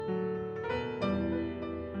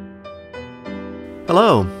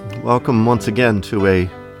Hello, welcome once again to a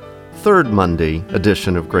third Monday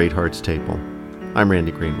edition of Great Hearts Table. I'm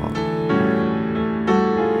Randy Greenwald.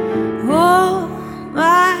 Oh,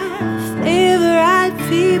 my favorite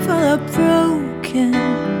people are broken.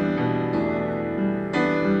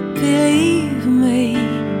 Believe me,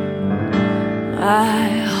 my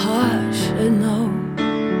heart should know.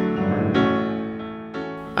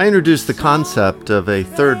 I introduced the concept of a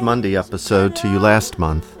third Monday episode to you last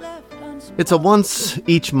month. It's a once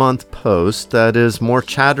each month post that is more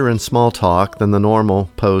chatter and small talk than the normal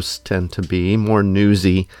posts tend to be, more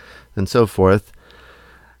newsy and so forth.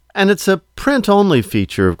 And it's a print-only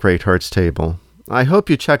feature of Great Hearts Table. I hope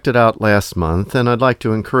you checked it out last month, and I'd like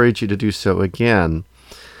to encourage you to do so again.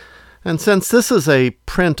 And since this is a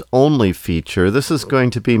print-only feature, this is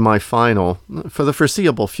going to be my final, for the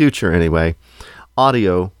foreseeable future anyway,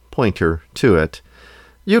 audio pointer to it.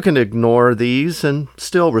 You can ignore these and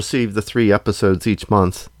still receive the 3 episodes each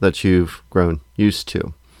month that you've grown used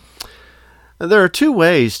to. There are 2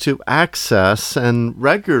 ways to access and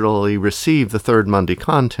regularly receive the third Monday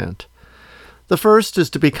content. The first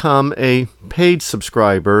is to become a paid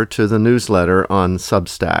subscriber to the newsletter on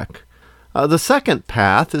Substack. The second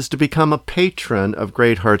path is to become a patron of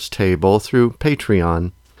Great Hearts Table through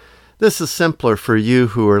Patreon. This is simpler for you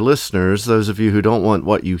who are listeners, those of you who don't want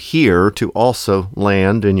what you hear to also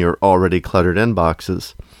land in your already cluttered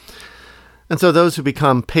inboxes. And so those who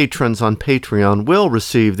become patrons on Patreon will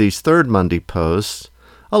receive these third Monday posts,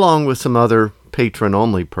 along with some other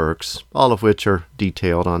patron-only perks, all of which are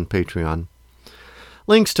detailed on Patreon.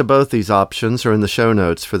 Links to both these options are in the show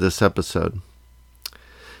notes for this episode.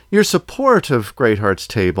 Your support of Great Hearts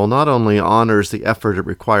Table not only honors the effort it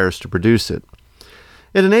requires to produce it,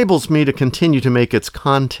 it enables me to continue to make its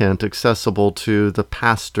content accessible to the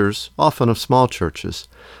pastors, often of small churches,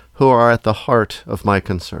 who are at the heart of my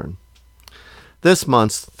concern. This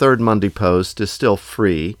month's third Monday post is still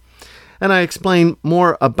free, and I explain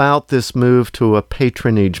more about this move to a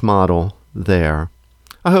patronage model there.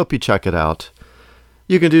 I hope you check it out.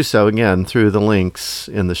 You can do so again through the links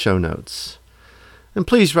in the show notes. And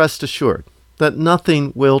please rest assured that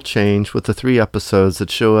nothing will change with the 3 episodes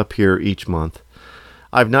that show up here each month.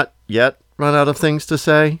 I've not yet run out of things to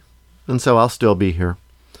say, and so I'll still be here.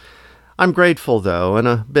 I'm grateful, though, and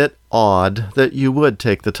a bit awed that you would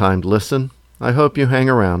take the time to listen. I hope you hang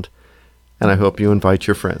around, and I hope you invite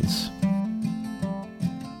your friends.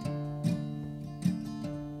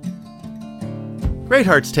 Great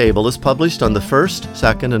Hearts Table is published on the first,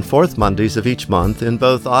 second, and fourth Mondays of each month in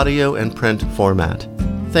both audio and print format.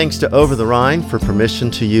 Thanks to Over the Rhine for permission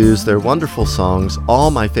to use their wonderful songs,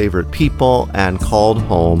 All My Favorite People and Called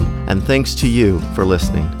Home, and thanks to you for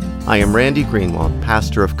listening. I am Randy Greenwald,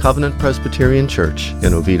 pastor of Covenant Presbyterian Church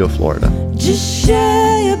in Oviedo, Florida. Just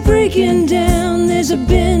shy of breaking down, there's a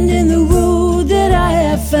bend in the road that I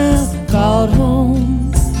have found called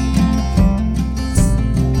home.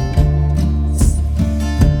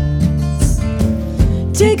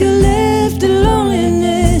 Take a left at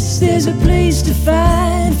loneliness, there's a place to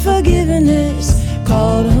find forgiveness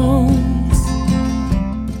called home.